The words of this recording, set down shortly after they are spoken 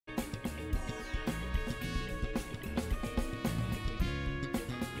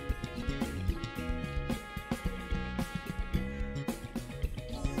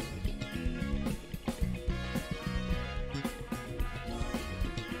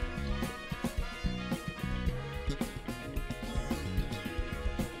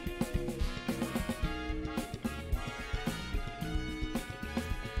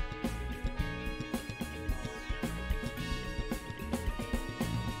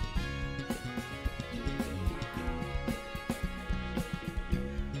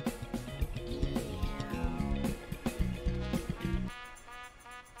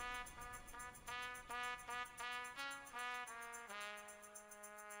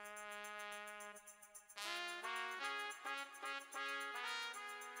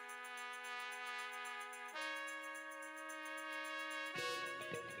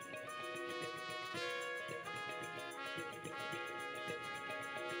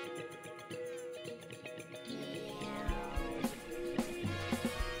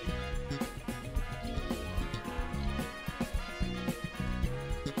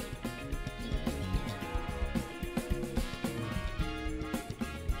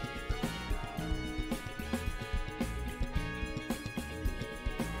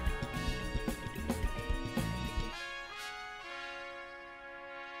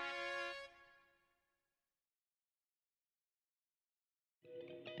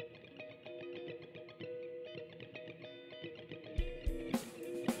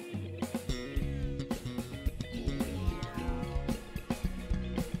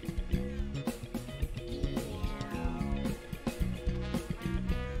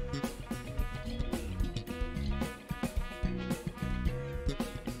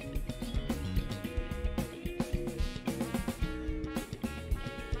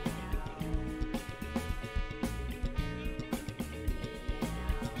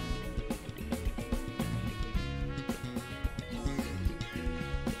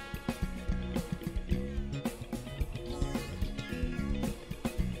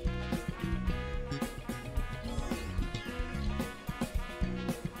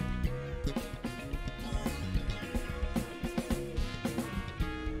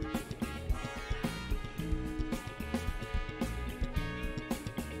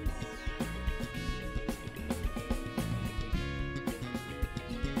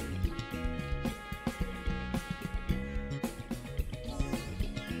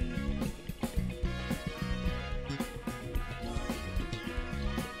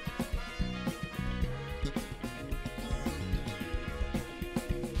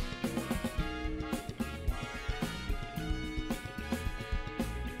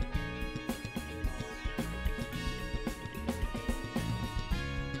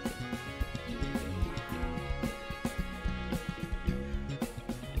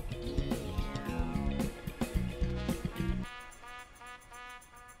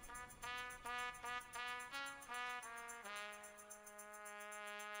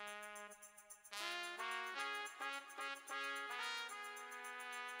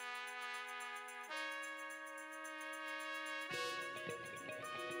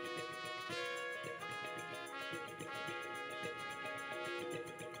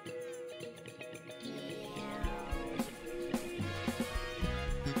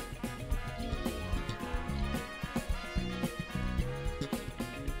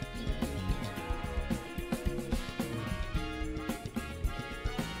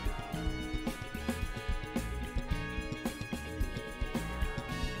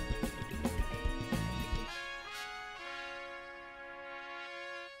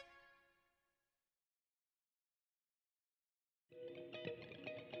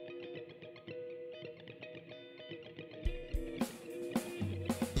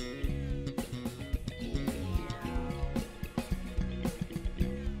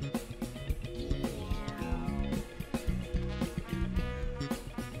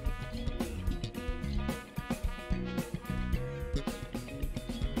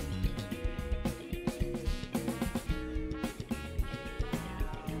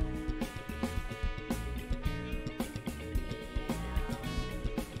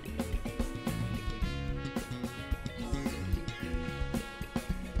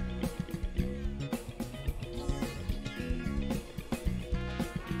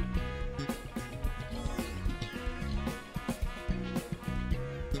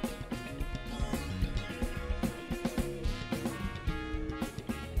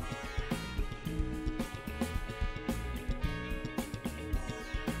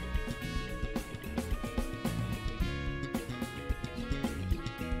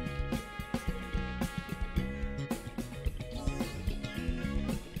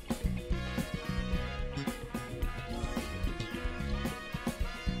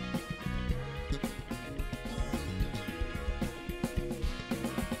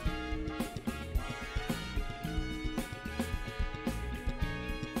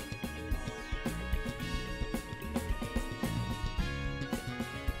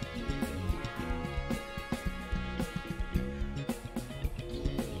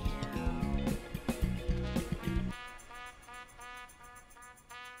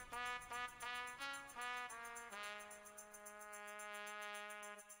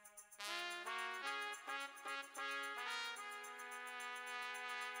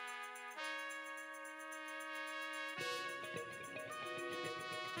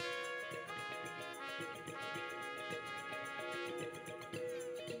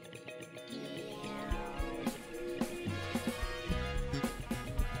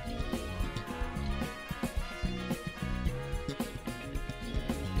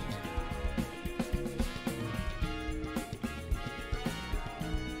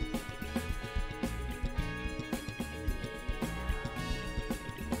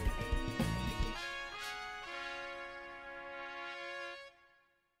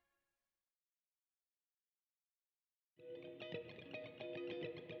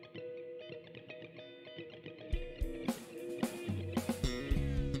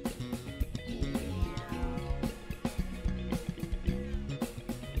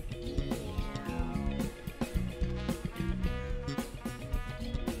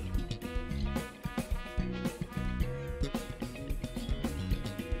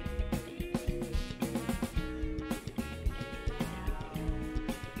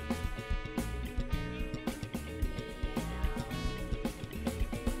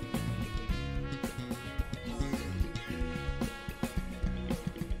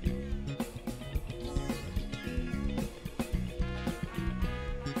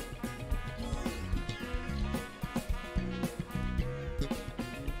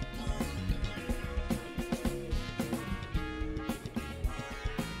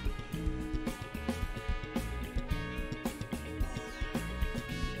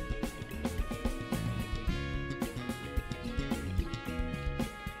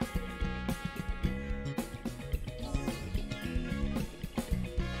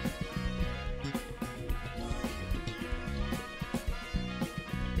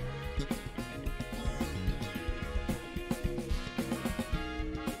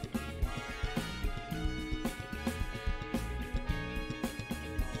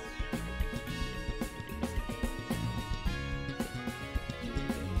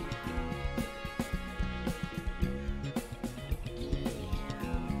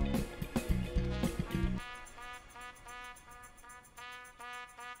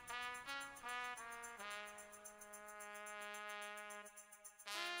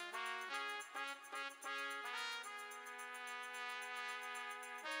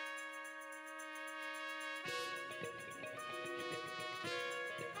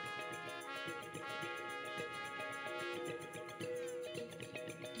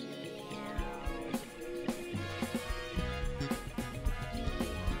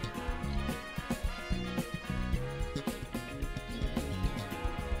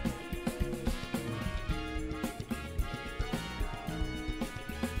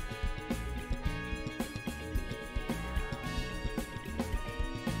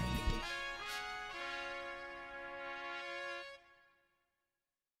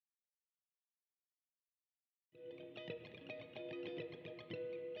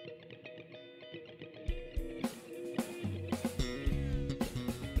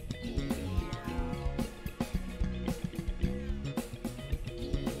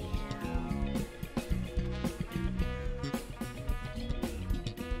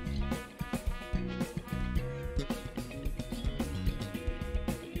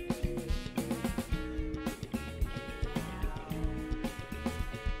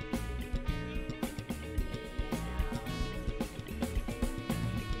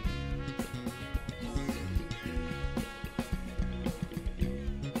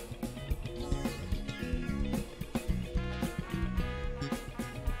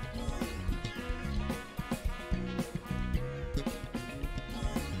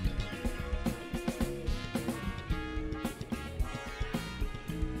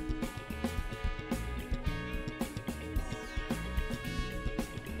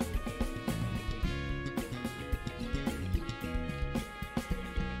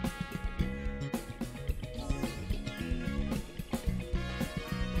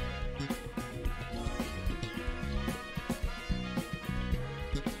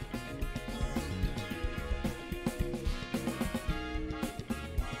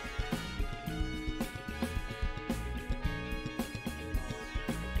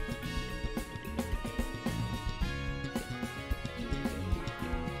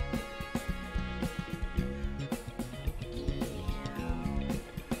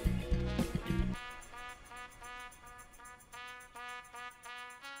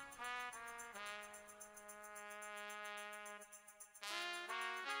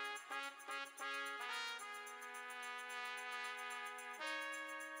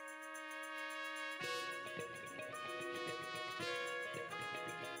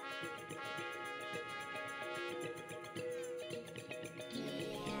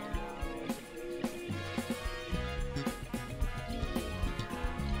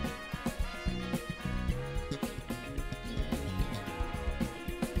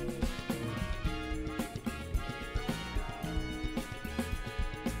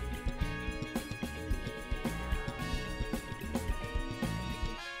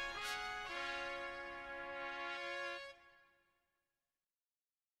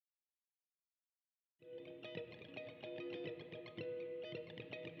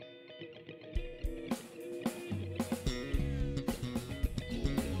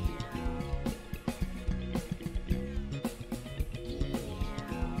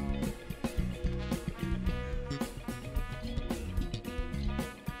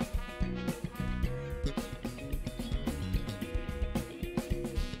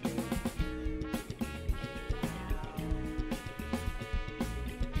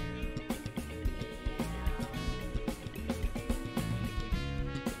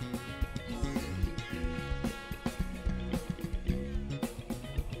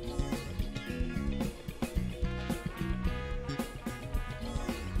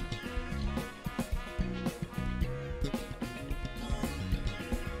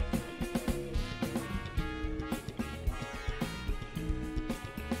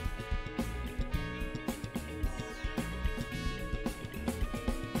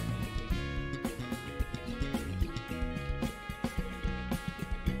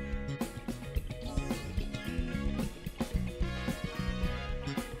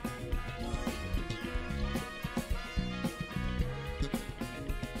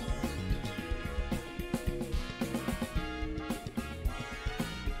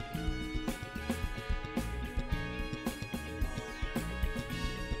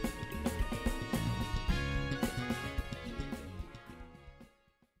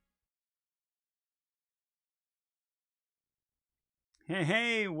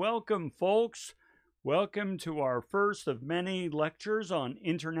Hey, welcome, folks. Welcome to our first of many lectures on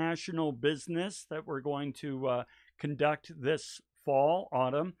international business that we're going to conduct this fall,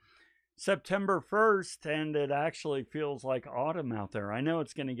 autumn, September 1st, and it actually feels like autumn out there. I know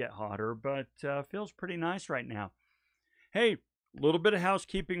it's going to get hotter, but feels pretty nice right now. Hey, a little bit of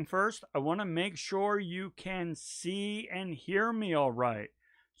housekeeping first. I want to make sure you can see and hear me all right.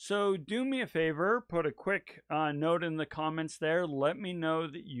 So do me a favor, put a quick note in the comments there. Let me know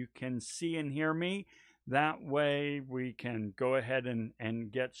that you can see and hear me. That way we can go ahead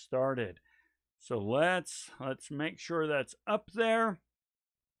and get started. So let's make sure that's up there.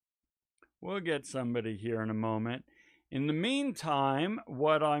 We'll get somebody here in a moment. In the meantime,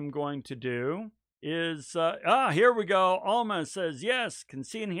 what I'm going to do is, here we go. Alma says, yes, can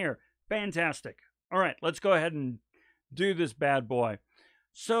see and hear. Fantastic. All right, let's go ahead and do this bad boy.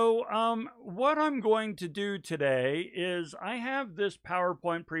 So what I'm going to do today is I have this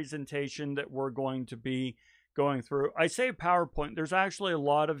PowerPoint presentation that we're going to be going through. I say PowerPoint, there's actually a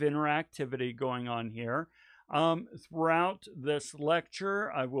lot of interactivity going on here. Throughout this lecture,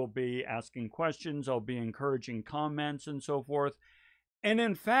 I will be asking questions, I'll be encouraging comments and so forth. And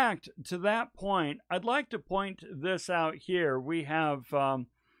in fact, to that point, I'd like to point this out here. We have a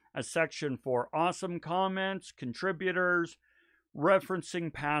section for awesome comments, contributors,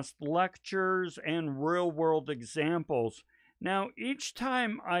 referencing past lectures, and real-world examples. Now, each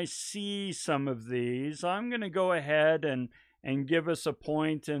time I see some of these, I'm going to go ahead and give us a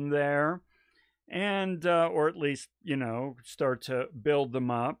point in there, and or at least, start to build them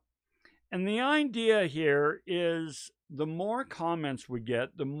up. And the idea here is the more comments we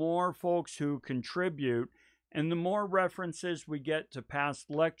get, the more folks who contribute, and the more references we get to past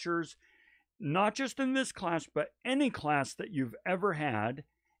lectures, not just in this class, but any class that you've ever had,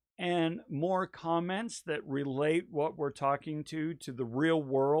 and more comments that relate what we're talking to the real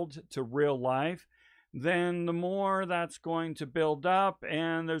world, to real life, then the more that's going to build up,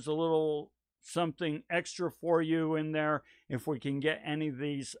 and there's a little something extra for you in there if we can get any of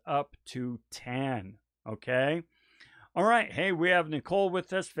these up to 10, okay? All right, hey, we have Nicole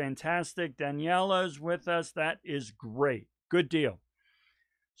with us, fantastic. Daniela's with us, that is great, good deal.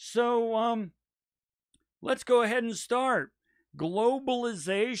 So let's go ahead and start.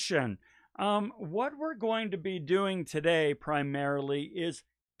 Globalization. What we're going to be doing today primarily is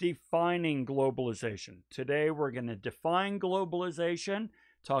defining globalization. Today we're going to define globalization,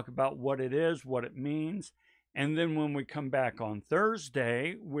 talk about what it is, what it means, and then when we come back on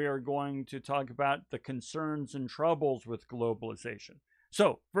Thursday, we are going to talk about the concerns and troubles with globalization.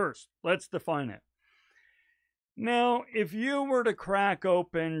 So first, let's define it. Now, if you were to crack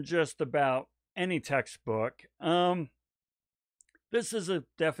open just about any textbook, this is a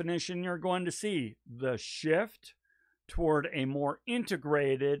definition you're going to see: the shift toward a more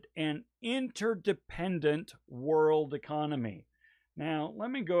integrated and interdependent world economy. Now,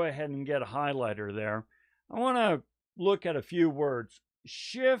 let me go ahead and get a highlighter there. I want to look at a few words.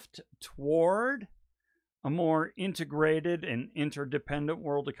 Shift toward a more integrated and interdependent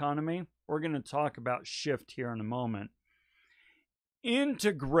world economy. We're going to talk about shift here in a moment.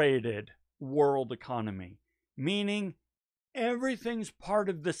 Integrated world economy, meaning everything's part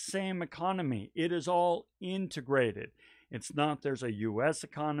of the same economy. It is all integrated. It's not there's a US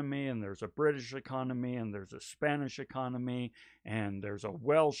economy and there's a British economy and there's a Spanish economy and there's a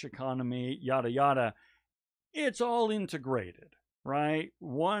Welsh economy, yada yada. It's all integrated, right?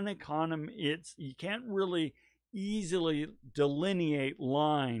 One economy, you can't really easily delineate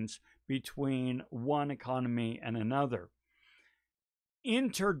lines between one economy and another.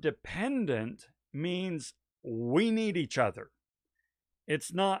 Interdependent means we need each other.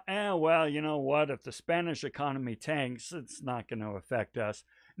 It's not, well, you know what, if the Spanish economy tanks, it's not going to affect us.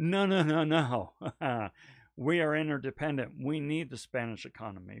 No, no, no, no. We are interdependent. We need the Spanish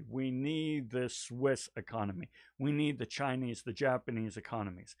economy. We need the Swiss economy. We need the Chinese, the Japanese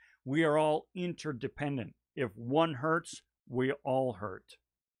economies. We are all interdependent. If one hurts, we all hurt.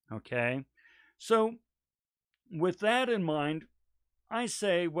 Okay? So, with that in mind, I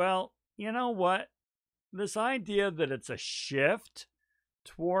say, well, you know what? This idea that it's a shift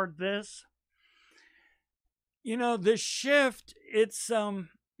toward this, this shift, it's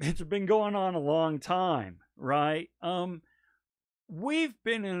been going on a long time, right? We've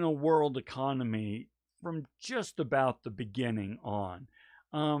been in a world economy from just about the beginning on.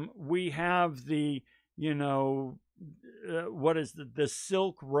 We have the, the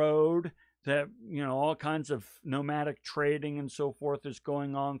Silk Road, that, all kinds of nomadic trading and so forth is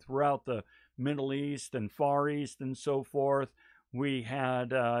going on throughout the Middle East and Far East and so forth. We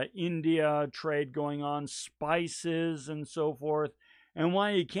had India trade going on, spices and so forth. And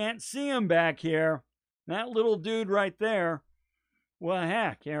why you can't see him back here, that little dude right there, well,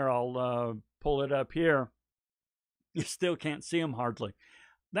 heck, here, I'll pull it up here. You still can't see him hardly.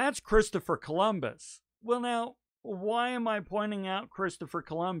 That's Christopher Columbus. Well, now, why am I pointing out Christopher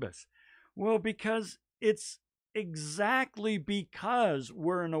Columbus? Well, because it's exactly because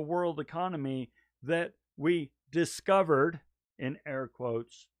we're in a world economy that we discovered, in air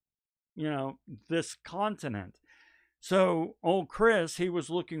quotes, this continent. So old Chris, he was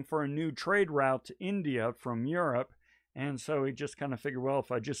looking for a new trade route to India from Europe. And so he just kind of figured, well,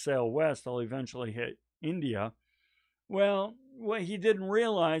 if I just sail west, I'll eventually hit India. Well, what he didn't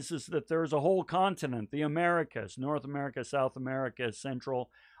realize is that there's a whole continent, the Americas, North America, South America,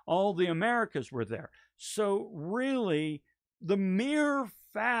 Central, all the Americas were there. So really, the mere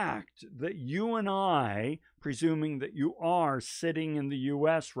fact that you and I, presuming that you are sitting in the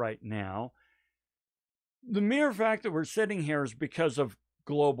US right now, the mere fact that we're sitting here is because of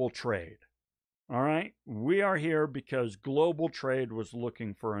global trade. All right? We are here because global trade was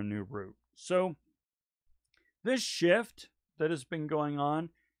looking for a new route. So this shift that has been going on,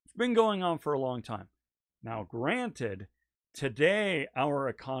 it's been going on for a long time. Now, granted, today our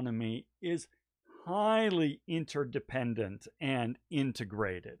economy is highly interdependent and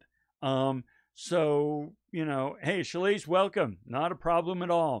integrated. So, hey, Shalise, welcome. Not a problem at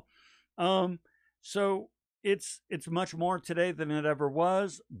all. So it's much more today than it ever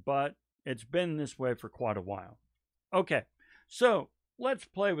was, but it's been this way for quite a while. Okay, so let's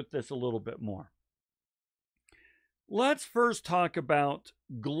play with this a little bit more. Let's first talk about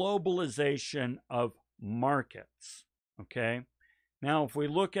globalization of markets, okay? Now, if we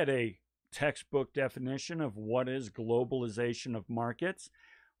look at a textbook definition of what is globalization of markets,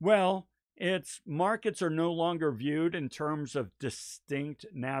 well, it's markets are no longer viewed in terms of distinct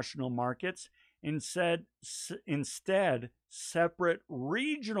national markets. Instead, separate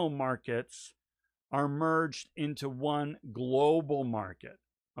regional markets are merged into one global market,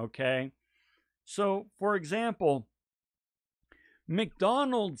 okay? So, for example,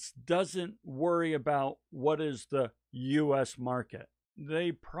 McDonald's doesn't worry about what is the US market.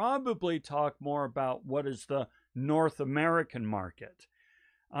 They probably talk more about what is the North American market.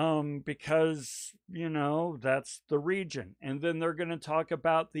 Because, that's the region. And then they're going to talk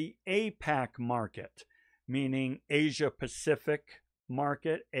about the APAC market, meaning Asia Pacific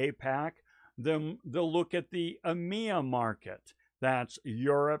market, APAC. Then they'll look at the EMEA market, that's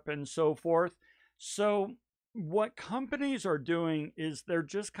Europe and so forth. So what companies are doing is they're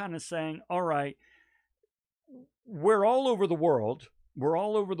just kind of saying, all right, we're all over the world. We're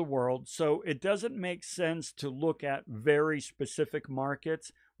all over the world, so it doesn't make sense to look at very specific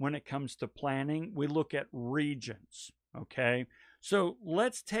markets when it comes to planning. We look at regions, okay? So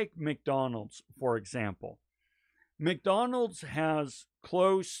let's take McDonald's, for example. McDonald's has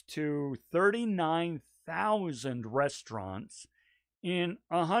close to 39,000 restaurants in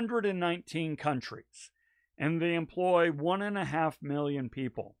 119 countries, and they employ 1.5 million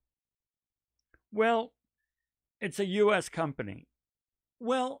people. Well, it's a U.S. company.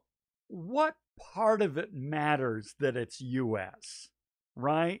 Well, what part of it matters that it's U.S.,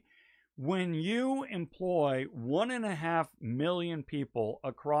 right? When you employ 1.5 million people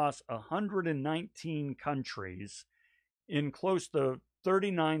across 119 countries in close to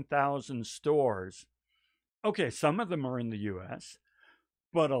 39,000 stores, okay, some of them are in the U.S.,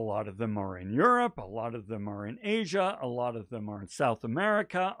 but a lot of them are in Europe, a lot of them are in Asia, a lot of them are in South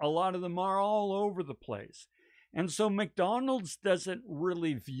America, a lot of them are all over the place. And so McDonald's doesn't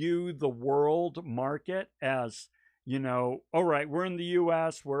really view the world market as, all right, we're in the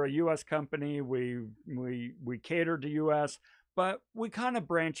U.S., we're a U.S. company, we cater to U.S., but we kind of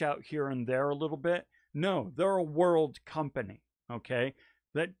branch out here and there a little bit. No, they're a world company, okay,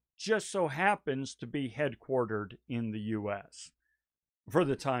 that just so happens to be headquartered in the U.S. For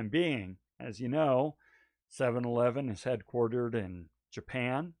the time being. As you know, 7-Eleven is headquartered in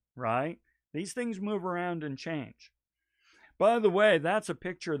Japan, right? These things move around and change. By the way, that's a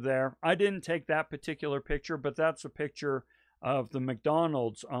picture there. I didn't take that particular picture, but that's a picture of the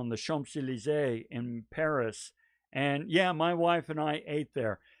McDonald's on the Champs-Élysées in Paris. And yeah, my wife and I ate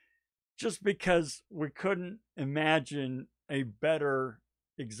there just because we couldn't imagine a better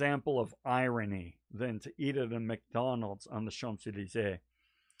example of irony than to eat at a McDonald's on the Champs-Élysées.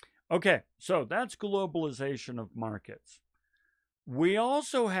 Okay, so that's globalization of markets. We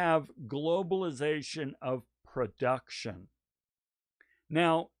also have globalization of production.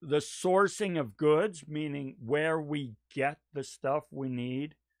 Now, the sourcing of goods, meaning where we get the stuff we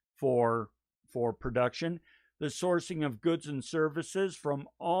need for production, the sourcing of goods and services from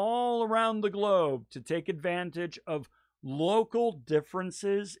all around the globe to take advantage of local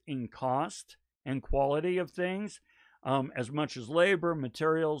differences in cost and quality of things, as much as labor,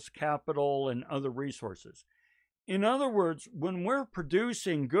 materials, capital, and other resources. In other words, when we're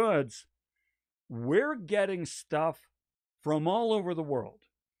producing goods, we're getting stuff from all over the world.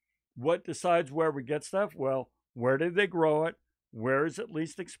 What decides where we get stuff? Well, where did they grow it? Where is it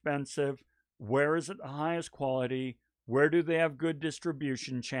least expensive? Where is it the highest quality? Where do they have good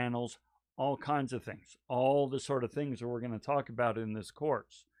distribution channels? All kinds of things. All the sort of things that we're going to talk about in this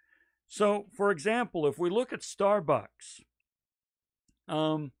course. So, for example, if we look at Starbucks,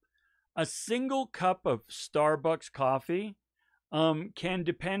 a single cup of Starbucks coffee can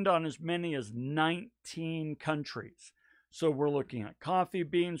depend on as many as 19 countries. So we're looking at coffee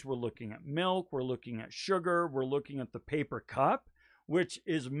beans, we're looking at milk, we're looking at sugar, we're looking at the paper cup, which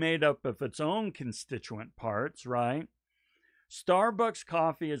is made up of its own constituent parts, right? Starbucks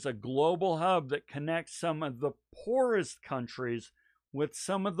coffee is a global hub that connects some of the poorest countries with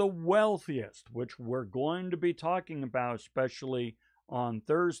some of the wealthiest, which we're going to be talking about, especially on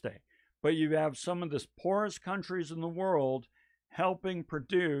Thursday. But you have some of the poorest countries in the world helping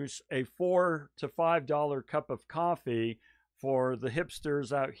produce a $4 to $5 cup of coffee for the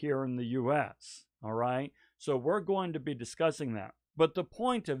hipsters out here in the US. All right. So we're going to be discussing that. But the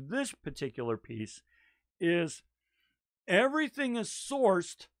point of this particular piece is everything is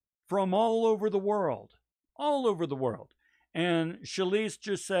sourced from all over the world. All over the world. And Shalise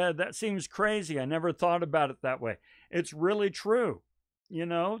just said, that seems crazy. I never thought about it that way. It's really true. You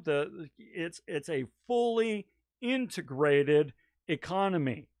know, it's a fully integrated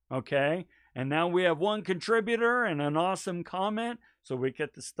economy, okay? And now we have one contributor and an awesome comment, so we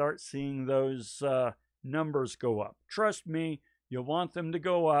get to start seeing those numbers go up. Trust me, you'll want them to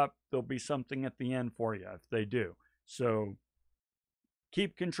go up. There'll be something at the end for you if they do. So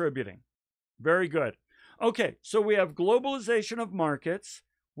keep contributing. Very good. Okay, so we have globalization of markets,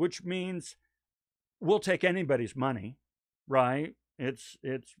 which means we'll take anybody's money, right?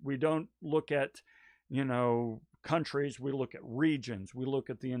 We don't look at, countries, we look at regions, we look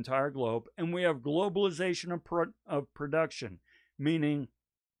at the entire globe, and we have globalization of production, meaning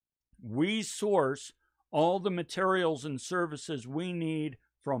we source all the materials and services we need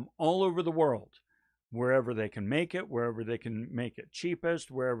from all over the world, wherever they can make it, wherever they can make it cheapest,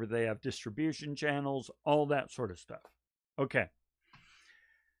 wherever they have distribution channels, all that sort of stuff. Okay.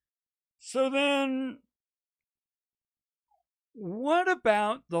 So then, what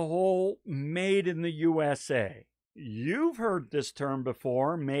about the whole made in the USA? You've heard this term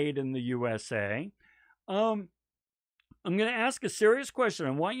before, made in the USA. I'm going to ask a serious question.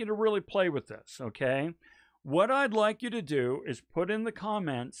 I want you to really play with this, okay? What I'd like you to do is put in the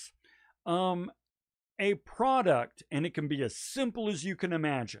comments a product, and it can be as simple as you can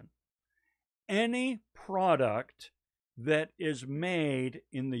imagine. Any product that is made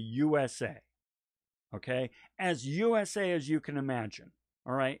in the USA. Okay, as USA as you can imagine.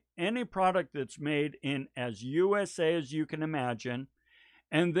 All right, any product that's made in as USA as you can imagine,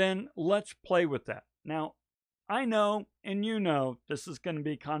 and then let's play with that. Now, I know, and you know, this is going to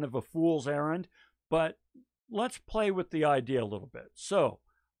be kind of a fool's errand, but let's play with the idea a little bit. So,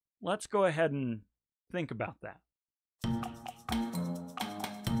 let's go ahead and think about that.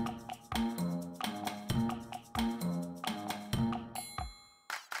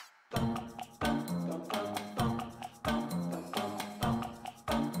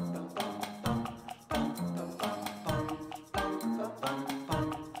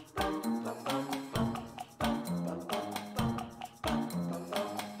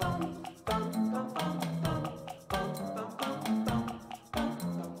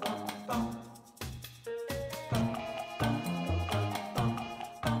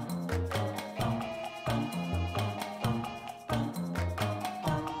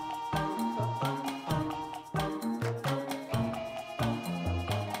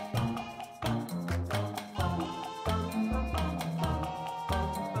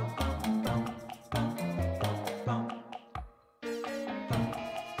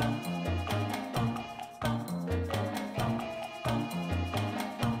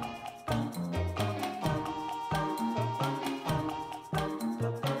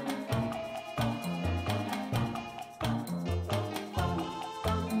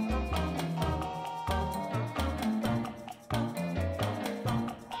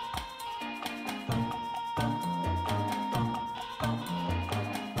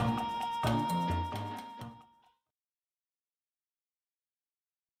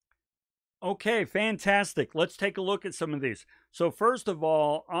 Okay, fantastic. Let's take a look at some of these. So first of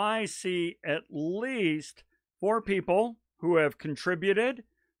all, I see at least 4 people who have contributed.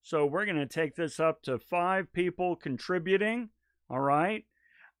 So we're going to take this up to 5 people contributing. All right.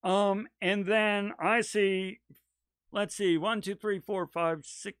 And then I see, let's see, 1, 2, 3, 4, 5,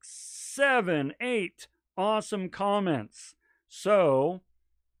 6, 7, 8 awesome comments. So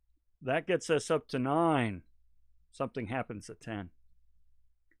that gets us up to 9. Something happens at 10.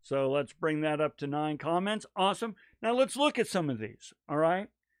 So let's bring that up to 9 comments. Awesome. Now let's look at some of these. All right.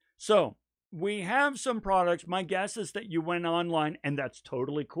 So we have some products. My guess is that you went online, and that's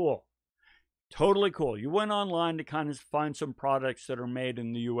totally cool. Totally cool. You went online to kind of find some products that are made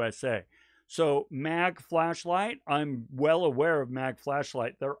in the USA. So Mag Flashlight, I'm well aware of Mag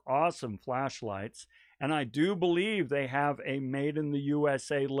Flashlight. They're awesome flashlights. And I do believe they have a Made in the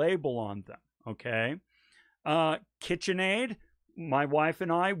USA label on them. Okay. KitchenAid, my wife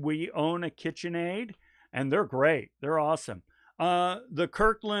and I, we own a KitchenAid, and they're great. They're awesome. The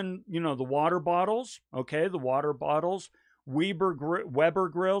Kirkland, the water bottles. Okay, the water bottles. Weber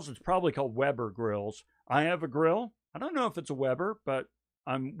grills. It's probably called Weber grills. I have a grill. I don't know if it's a Weber, but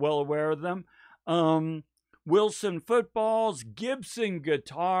I'm well aware of them. Wilson footballs, Gibson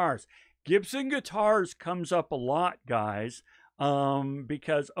guitars. Gibson guitars comes up a lot, guys,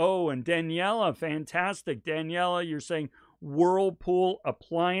 because, and Daniela, fantastic. Daniela, you're saying Whirlpool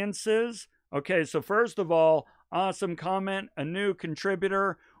appliances. Okay, so first of all, awesome comment, a new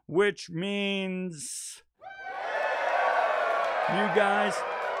contributor, which means you guys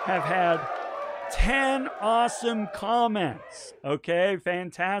have had 10 awesome comments. Okay,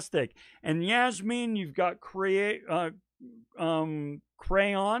 fantastic. And Yasmin, you've got crayons.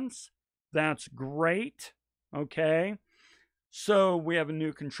 That's great. Okay. So we have a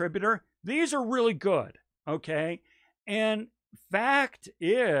new contributor. These are really good. Okay. And fact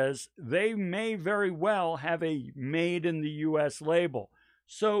is, they may very well have a Made in the US label.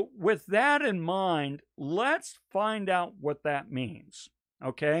 So with that in mind, let's find out what that means.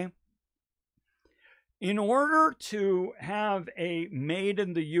 Okay. In order to have a Made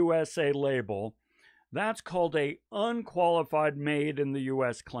in the USA label, that's called a unqualified Made in the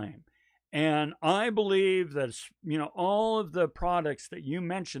US claim. And I believe that, all of the products that you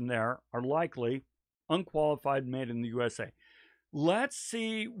mentioned there are likely unqualified Made in the USA. Let's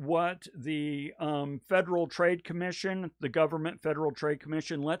see what the Federal Trade Commission, the government Federal Trade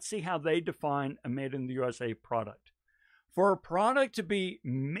Commission, let's see how they define a Made in the USA product. For a product to be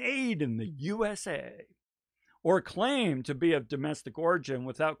made in the USA or claimed to be of domestic origin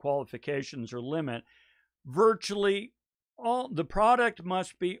without qualifications or limit, virtually all the product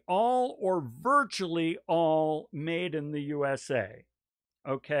must be all or virtually all made in the USA.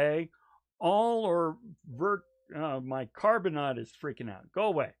 Okay? All or my carbonite is freaking out. Go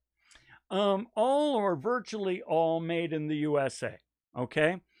away. All or virtually all made in the USA.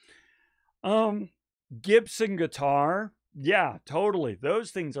 Okay? Gibson guitar. Yeah, totally.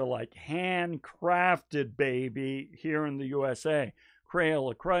 Those things are like handcrafted, baby, here in the USA.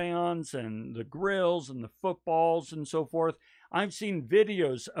 Crayola crayons and the grills and the footballs and so forth. I've seen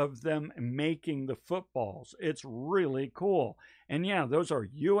videos of them making the footballs. It's really cool. And yeah, those are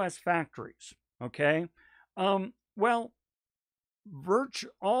US factories. Okay. Well,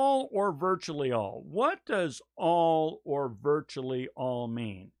 all or virtually all. What does all or virtually all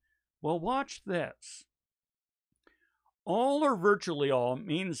mean? Well, watch this. All or virtually all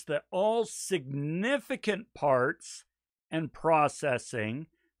means that all significant parts and processing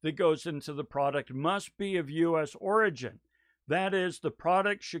that goes into the product must be of U.S. origin. That is, the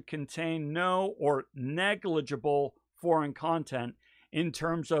product should contain no or negligible foreign content in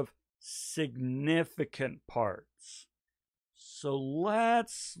terms of significant parts. So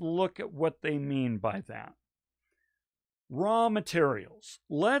let's look at what they mean by that. Raw materials.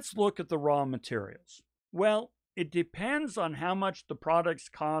 Let's look at the raw materials. Well, it depends on how much the products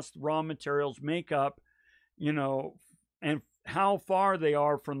cost, raw materials make up, and how far they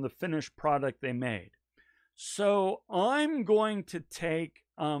are from the finished product they made. So I'm going to take,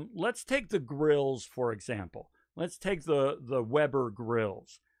 let's take the grills, for example. Let's take the Weber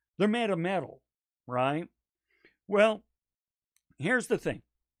grills. They're made of metal, right? Well, here's the thing.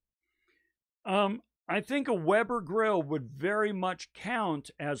 I think a Weber grill would very much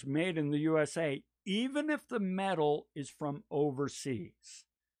count as made in the USA, even if the metal is from overseas.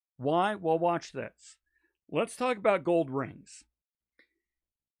 Why? Well, watch this. Let's talk about gold rings.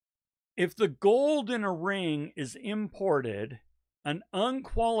 If the gold in a ring is imported, an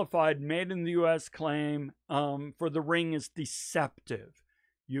unqualified Made in the US claim for the ring is deceptive.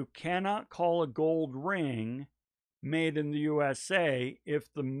 You cannot call a gold ring made in the USA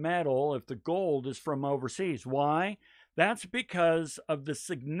if the gold is from overseas. Why? That's because of the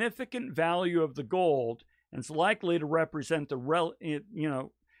significant value of the gold, and it's likely to represent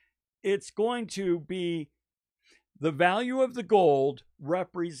it's going to be the value of the gold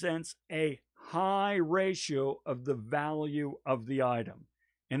represents a high ratio of the value of the item.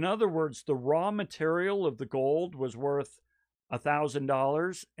 In other words, the raw material of the gold was worth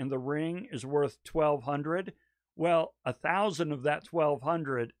 $1,000 and the ring is worth $1,200. Well, 1,000 of that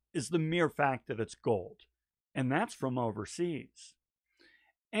 1,200 is the mere fact that it's gold, and that's from overseas.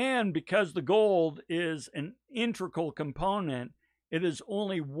 And because the gold is an integral component, it is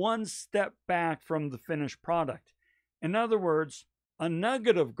only one step back from the finished product. In other words, a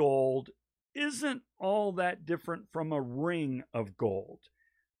nugget of gold isn't all that different from a ring of gold.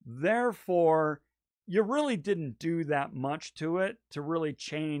 Therefore, you really didn't do that much to it to really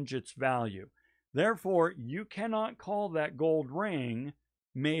change its value. Therefore, you cannot call that gold ring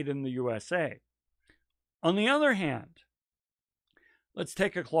made in the USA. On the other hand, let's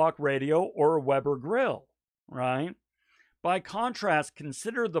take a clock radio or a Weber grill, right? By contrast,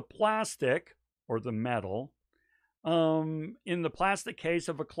 consider the plastic or the metal in the plastic case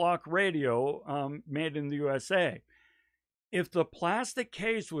of a clock radio made in the USA. If the plastic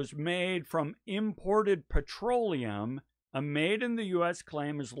case was made from imported petroleum, a made in the US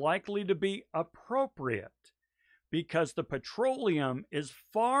claim is likely to be appropriate because the petroleum is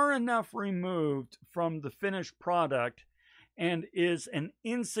far enough removed from the finished product and is an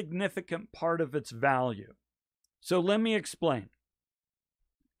insignificant part of its value. So let me explain.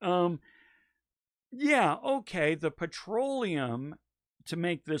 Yeah, okay, the petroleum to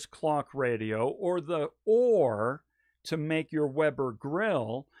make this clock radio or the ore to make your Weber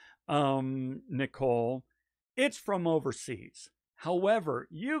grill, Nicole, it's from overseas. However,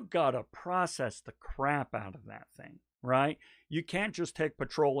 you've got to process the crap out of that thing, right? You can't just take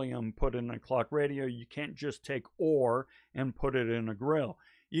petroleum, put it in a clock radio. You can't just take ore and put it in a grill.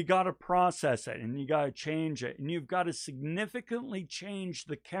 You got to process it and you got to change it. And you've got to significantly change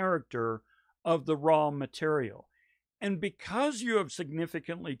the character of the raw material. And because you have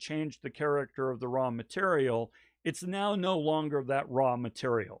significantly changed the character of the raw material, it's now no longer that raw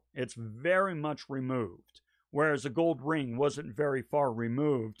material. It's very much removed, whereas a gold ring wasn't very far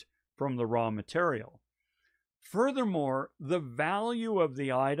removed from the raw material. Furthermore, the value of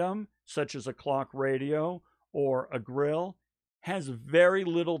the item, such as a clock radio or a grill, has very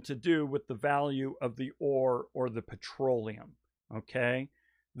little to do with the value of the ore or the petroleum, okay?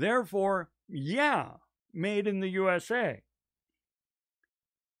 Therefore, yeah, made in the USA.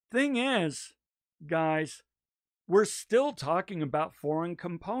 Thing is, guys, we're still talking about foreign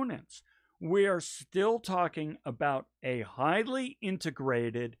components. We are still talking about a highly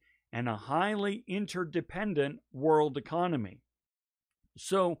integrated and a highly interdependent world economy.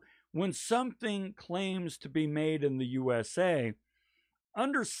 So when something claims to be made in the USA,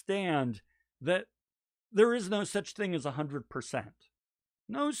 understand that there is no such thing as 100%.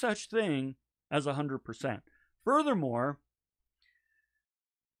 No such thing as 100%. Furthermore,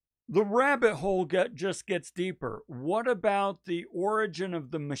 the rabbit hole just gets deeper. What about the origin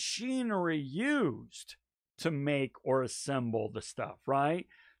of the machinery used to make or assemble the stuff, right?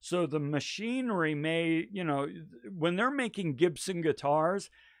 So the machinery may, when they're making Gibson guitars,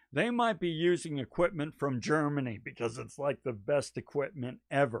 they might be using equipment from Germany because it's like the best equipment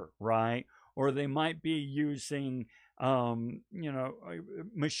ever, right? Or they might be using,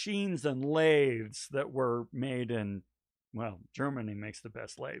 machines and lathes that were made in, well, Germany makes the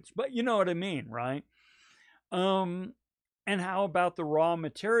best lathes, but you know what I mean, right? And how about the raw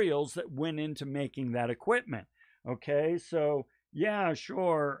materials that went into making that equipment? Okay, so yeah,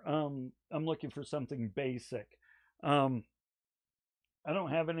 sure. I'm looking for something basic. I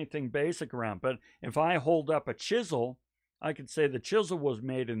don't have anything basic around, but if I hold up a chisel, I could say the chisel was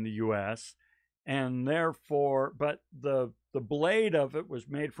made in the US, and therefore, but the blade of it was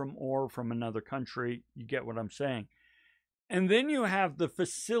made from ore from another country. You get what I'm saying? And then you have the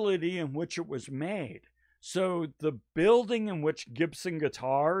facility in which it was made. So the building in which Gibson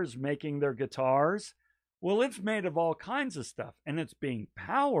Guitar is making their guitars, well, it's made of all kinds of stuff, and it's being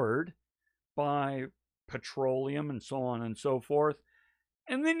powered by petroleum and so on and so forth.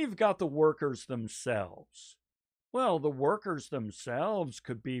 And then you've got the workers themselves. Well, the workers themselves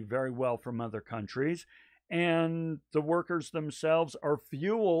could be very well from other countries, and the workers themselves are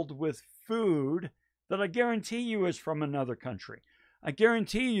fueled with food that I guarantee you is from another country. I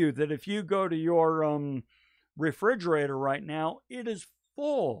guarantee you that if you go to your refrigerator right now, it is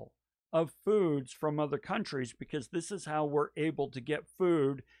full of foods from other countries because this is how we're able to get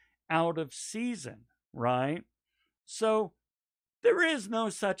food out of season, right? So there is no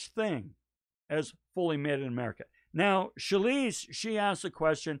such thing as fully made in America. Now, Shalise, she asked the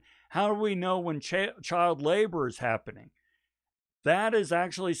question, how do we know when child labor is happening? That is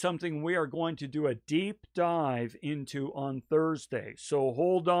actually something we are going to do a deep dive into on Thursday. So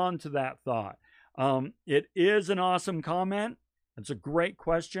hold on to that thought. It is an awesome comment. It's a great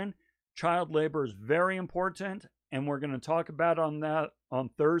question. Child labor is very important, and we're going to talk about on that on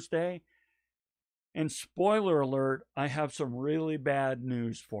Thursday. And spoiler alert, I have some really bad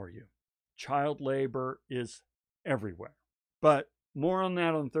news for you. Child labor is everywhere. But more on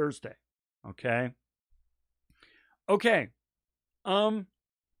that on Thursday. Okay? Okay.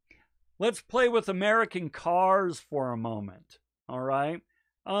 Let's play with American cars for a moment. All right.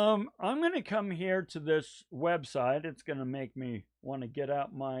 I'm going to come here to this website. It's going to make me want to get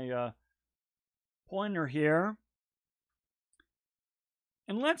out my pointer here.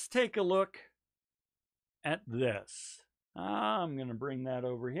 And let's take a look at this. I'm going to bring that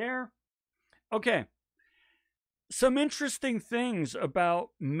over here. Okay. Some interesting things about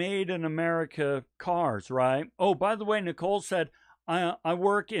made in America cars, right? Oh, by the way, Nicole said, I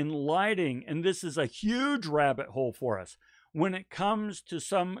work in lighting, and this is a huge rabbit hole for us. When it comes to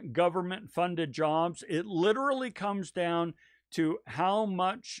some government-funded jobs, it literally comes down to how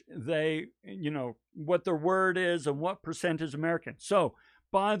much they, what their word is and what percent is American. So,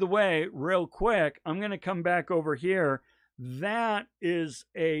 by the way, real quick, I'm going to come back over here. That is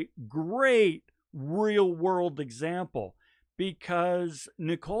a great real-world example because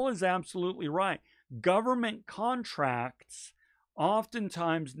Nicole is absolutely right. Government contracts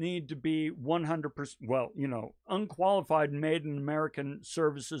oftentimes need to be 100%, unqualified made in American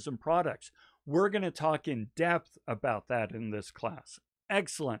services and products. We're going to talk in depth about that in this class.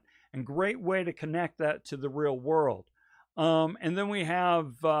 Excellent. And great way to connect that to the real world. And then we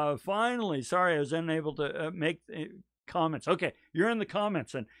have, finally, sorry, I was unable to make comments. Okay, you're in the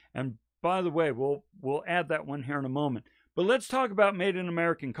comments. And by the way, we'll add that one here in a moment. But let's talk about made in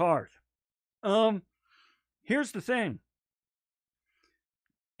American cars. Here's the thing.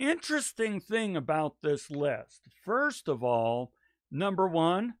 Interesting thing about this list. First of all, number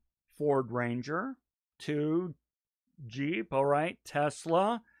 1, Ford Ranger. 2, Jeep, all right,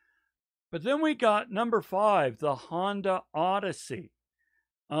 Tesla. But then we got number 5, the Honda Odyssey,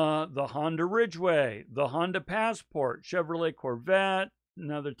 the Honda Ridgeway, the Honda Passport, Chevrolet Corvette,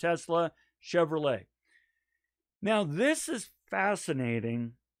 another Tesla, Chevrolet. Now, this is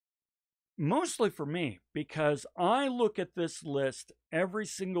fascinating, mostly for me, because I look at this list every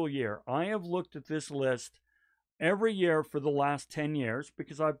single year. I have looked at this list every year for the last 10 years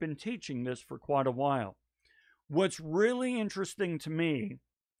because I've been teaching this for quite a while. What's really interesting to me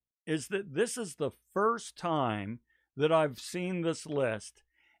is that this is the first time that I've seen this list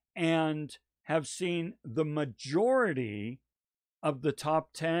and have seen the majority of the top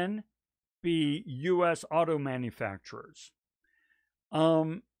 10 be U.S. auto manufacturers.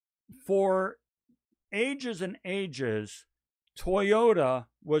 For ages and ages, Toyota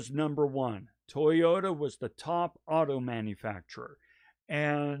was number 1. Toyota was the top auto manufacturer.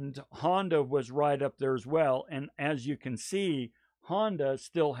 And Honda was right up there as well. And as you can see, Honda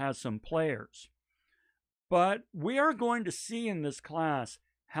still has some players. But we are going to see in this class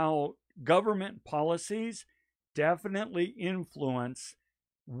how government policies definitely influence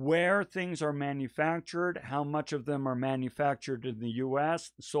where things are manufactured, how much of them are manufactured in the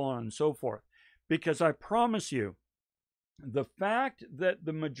U.S., so on and so forth. Because I promise you, the fact that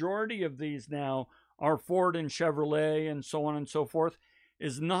the majority of these now are Ford and Chevrolet and so on and so forth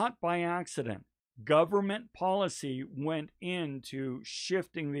is not by accident. Government policy went into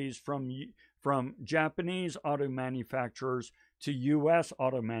shifting these from Japanese auto manufacturers to U.S.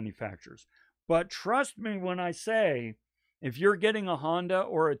 auto manufacturers. But trust me when I say, if you're getting a Honda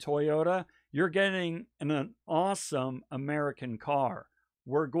or a Toyota, you're getting an awesome American car.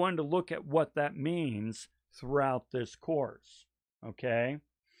 We're going to look at what that means throughout this course. Okay?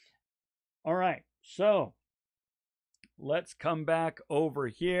 All right. So let's come back over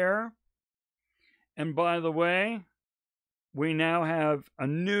here. And by the way, we now have a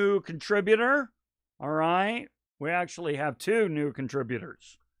new contributor. All right. We actually have 2 new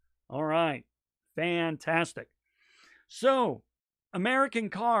contributors. All right. Fantastic. So, American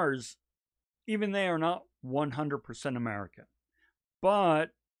cars, even they are not 100% American.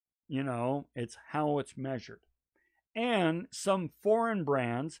 But, it's how it's measured. And some foreign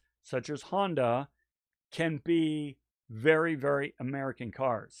brands, such as Honda, can be very, very American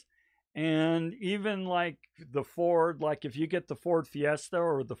cars. And even like the Ford, like if you get the Ford Fiesta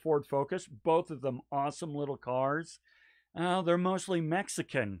or the Ford Focus, both of them awesome little cars. They're mostly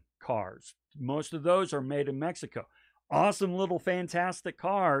Mexican cars. Most of those are made in Mexico. Awesome little fantastic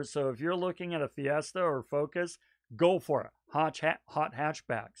cars. So if you're looking at a Fiesta or Focus, go for it. Hot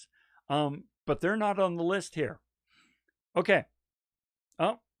hatchbacks. But they're not on the list here. Okay,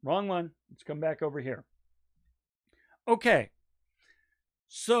 Oh, wrong one. Let's come back over here. Okay,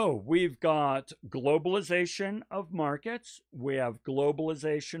 so we've got globalization of markets. We have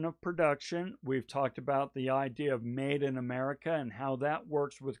globalization of production. We've talked about the idea of made in America and how that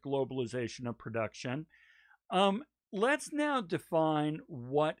works with globalization of production. Um, let's now define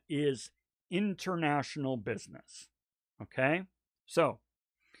what is international business. Okay, so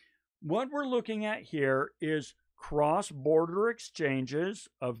what we're looking at here is cross border exchanges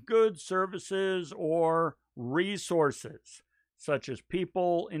of goods, services, or resources, such as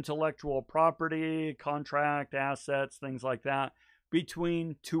people, intellectual property, contract, assets, things like that,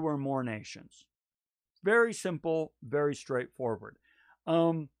 between two or more nations. Very simple, very straightforward.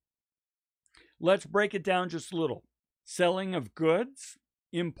 Um, let's break it down just a little. Selling of goods,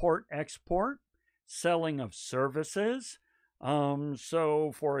 import, export, selling of services.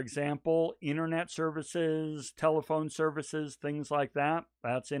 So, for example, internet services, telephone services, things like that,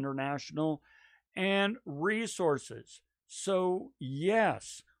 that's international. And resources. So,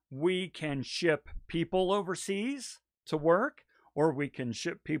 yes, we can ship people overseas to work, or we can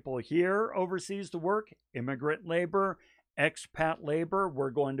ship people here overseas to work, immigrant labor, expat labor.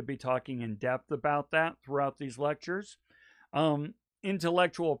 We're going to be talking in depth about that throughout these lectures. Um,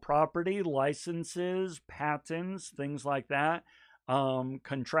 Intellectual property, licenses, patents, things like that,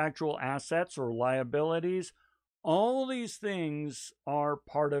 contractual assets or liabilities. All these things are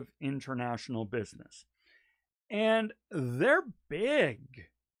part of international business. And they're big.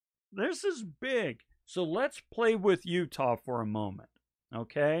 This is big. So let's play with Utah for a moment.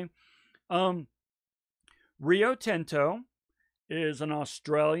 Okay. Um, Rio Tinto is an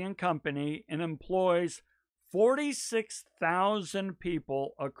Australian company and employs 46,000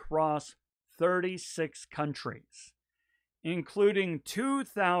 people across 36 countries, including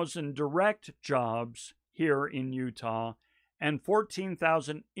 2,000 direct jobs here in Utah and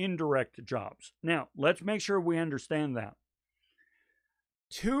 14,000 indirect jobs. Now, let's make sure we understand that.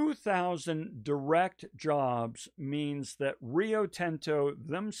 2,000 direct jobs means that Rio Tinto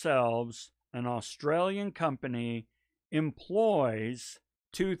themselves, an Australian company, employs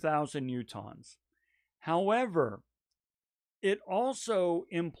 2,000 Utahns. However, it also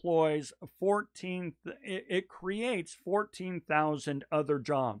employs it creates 14,000 other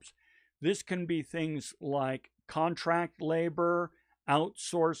jobs. This can be things like contract labor,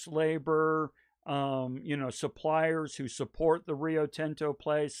 outsourced labor, suppliers who support the Rio Tinto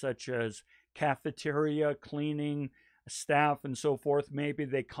place, such as cafeteria, cleaning staff, and so forth. Maybe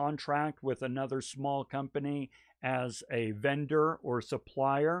they contract with another small company as a vendor or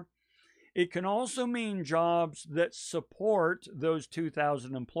supplier. It can also mean jobs that support those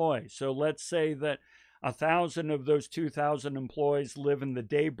 2,000 employees. So let's say that 1,000 of those 2,000 employees live in the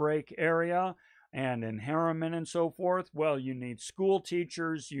Daybreak area and in Harriman and so forth. Well, you need school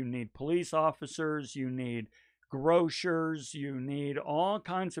teachers, you need police officers, you need grocers, you need all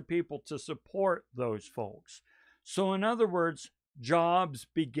kinds of people to support those folks. So, in other words, jobs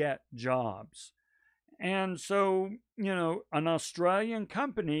beget jobs. And so, an Australian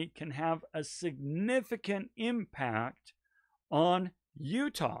company can have a significant impact on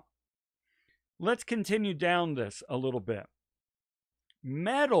Utah. Let's continue down this a little bit.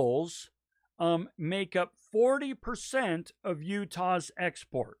 Metals make up 40% of Utah's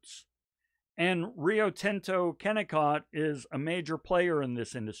exports. And Rio Tinto Kennecott is a major player in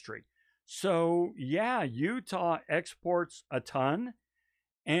this industry. So, yeah, Utah exports a ton.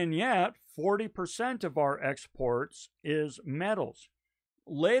 And yet, 40% of our exports is metals.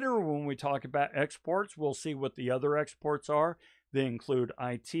 Later, when we talk about exports, we'll see what the other exports are. They include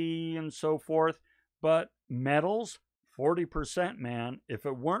IT and so forth. But metals, 40%, man. If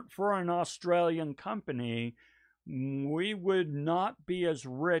it weren't for an Australian company, we would not be as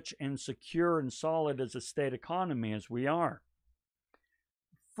rich and secure and solid as a state economy as we are.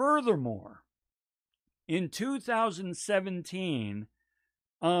 Furthermore, in 2017,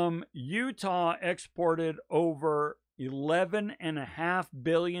 Utah exported over $11.5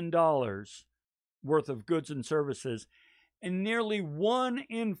 billion worth of goods and services, and nearly 1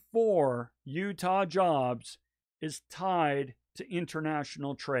 in 4 Utah jobs is tied to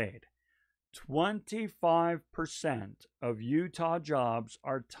international trade. 25% of Utah jobs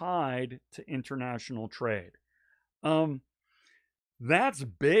are tied to international trade. That's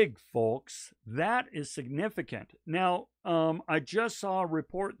big, folks. That is significant. Now, I just saw a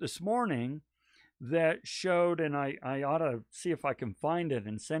report this morning that showed, and I ought to see if I can find it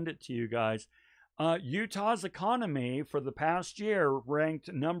and send it to you guys. Utah's economy for the past year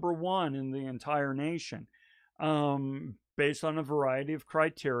ranked number 1 in the entire nation, based on a variety of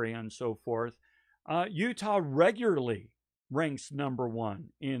criteria and so forth. Utah regularly ranks number one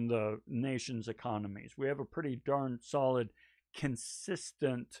in the nation's economies. We have a pretty darn solid,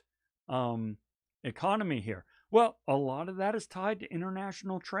 consistent economy here. Well, a lot of that is tied to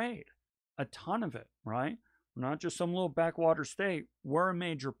international trade, a ton of it, right? We're not just some little backwater state. We're a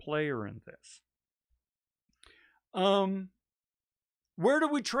major player in this. Where do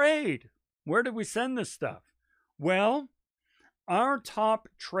we trade? Where do we send this stuff? Well, our top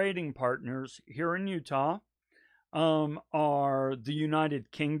trading partners here in Utah are the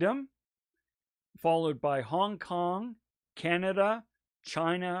United Kingdom, followed by Hong Kong, Canada,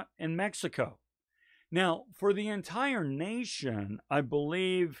 China, and Mexico. Now, for the entire nation, I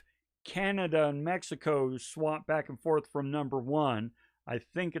believe Canada and Mexico swap back and forth from number one. I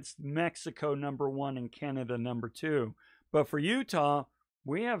think it's Mexico number one and Canada number two. But for Utah,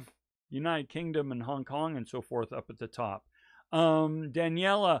 we have United Kingdom and Hong Kong and so forth up at the top.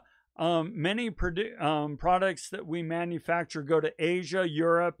 Daniela, many products that we manufacture go to Asia,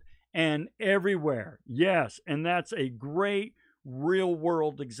 Europe, and everywhere. Yes, and that's a great real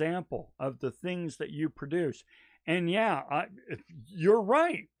world example of the things that you produce. And yeah, you're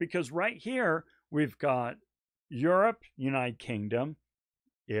right, because right here we've got Europe, United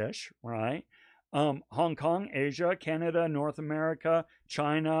Kingdom-ish, right? Hong Kong, Asia, Canada, North America,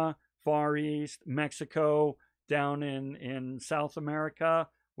 China, Far East, Mexico, down in South America.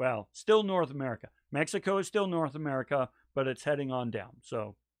 Well, still North America. Mexico is still North America, but it's heading on down.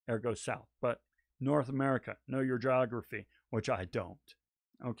 So there goes south. But North America, know your geography, which I don't.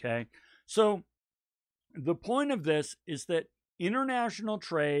 Okay. So the point of this is that international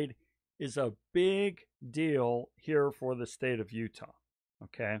trade is a big deal here for the state of Utah.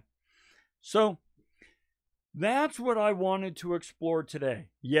 Okay. So that's what I wanted to explore today.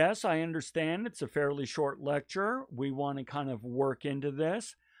 Yes, I understand it's a fairly short lecture. We want to kind of work into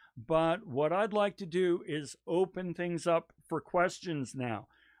this. But what I'd like to do is open things up for questions now.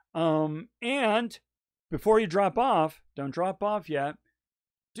 And before you drop off, don't drop off yet,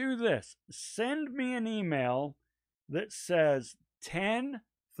 do this. Send me an email that says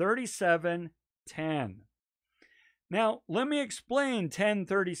 103710. Now, let me explain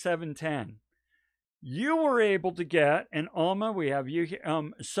 103710. You were able to get, and Alma, we have you here,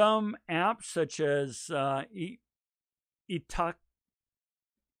 some apps such as Itak.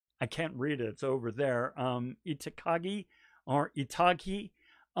 I can't read it. It's over there. Itakagi or Itagi.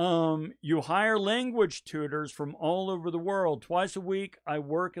 You hire language tutors from all over the world. Twice a week, I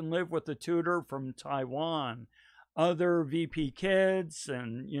work and live with a tutor from Taiwan. Other VP kids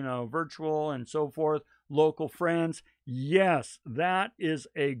and, virtual and so forth, local friends. Yes, that is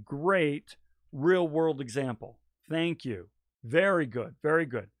a great real world example. Thank you. Very good. Very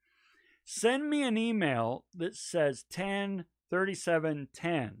good. Send me an email that says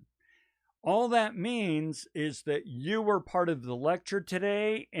 103710. All that means is that you were part of the lecture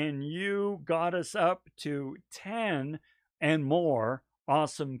today and you got us up to 10 and more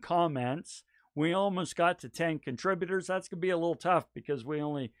awesome comments. We almost got to 10 contributors. That's going to be a little tough because we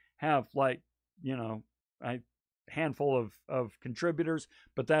only have a handful of contributors,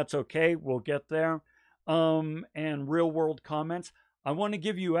 but that's okay. We'll get there. And real world comments. I want to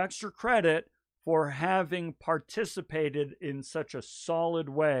give you extra credit for having participated in such a solid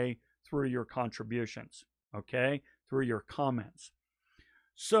way through your contributions, okay? Through your comments.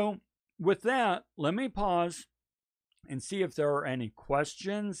 So with that, let me pause and see if there are any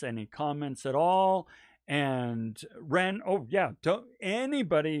questions, any comments at all. And Ren, oh yeah,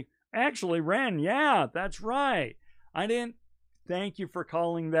 anybody, actually Ren, yeah, that's right. I didn't, thank you for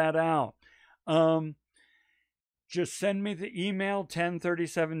calling that out. Just send me the email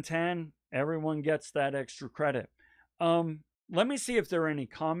 103710. Everyone gets that extra credit. Let me see if there are any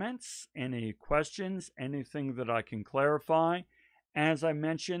comments, any questions, anything that I can clarify. As I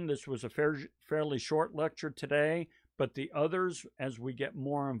mentioned, this was a fairly short lecture today, but the others, as we get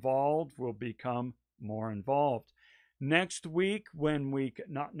more involved, will become more involved. Next week,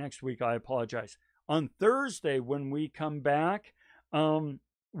 not next week, I apologize. On Thursday, when we come back,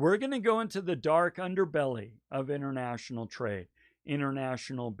 we're going to go into the dark underbelly of international trade,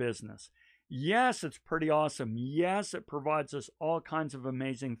 international business. Yes, it's pretty awesome. Yes, it provides us all kinds of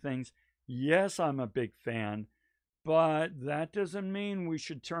amazing things. Yes, I'm a big fan, but that doesn't mean we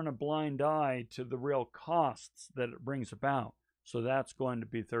should turn a blind eye to the real costs that it brings about. So that's going to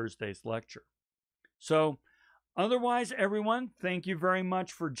be Thursday's lecture. So otherwise, everyone, thank you very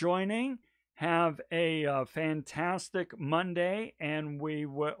much for joining. Have a fantastic Monday, and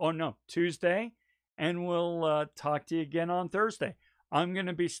Tuesday, and we'll talk to you again on Thursday. I'm going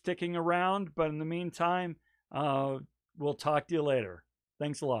to be sticking around, but in the meantime, we'll talk to you later.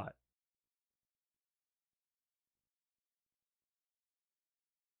 Thanks a lot.